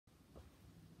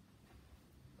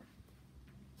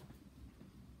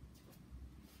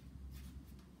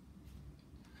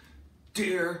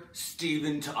Dear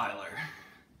StevenTyler,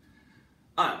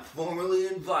 I'm formally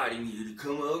inviting you to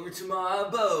come over to my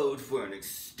abode for an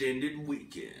extended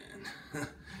weekend.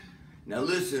 Now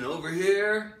listen, over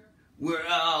here, we're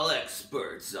all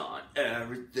experts on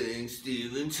everything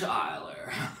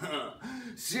StevenTyler.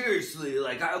 Seriously,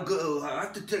 like I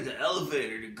have to take an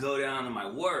elevator to go down to my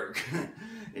work.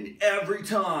 And every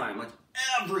time,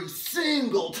 every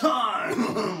single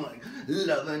time, I'm like,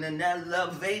 loving an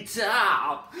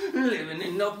elevator, living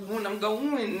it up when I'm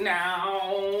going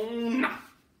down.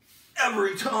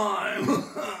 Every time.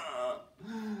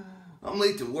 I'm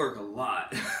late to work a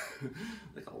lot.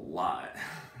 Like a lot.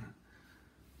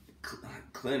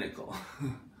 Clinical.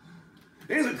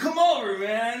 Anyway, come over,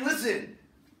 man. Listen.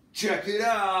 Check it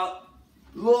out.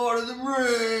 Lord of the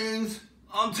Rings.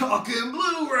 I'm talking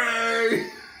Blu-ray.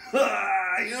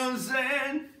 You know what I'm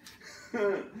saying?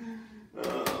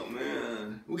 Oh,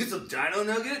 man. We'll get some dino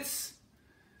nuggets?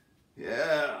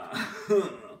 Yeah.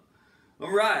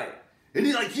 Alright. And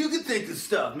you can think of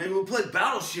stuff. Maybe we'll play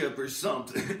Battleship or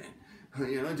something.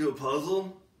 You know, do a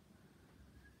puzzle.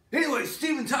 Anyway,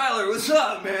 StevenTyler, what's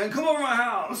up, man? Come over to my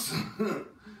house.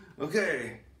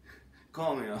 Okay.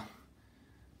 Call me.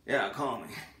 Yeah, call me.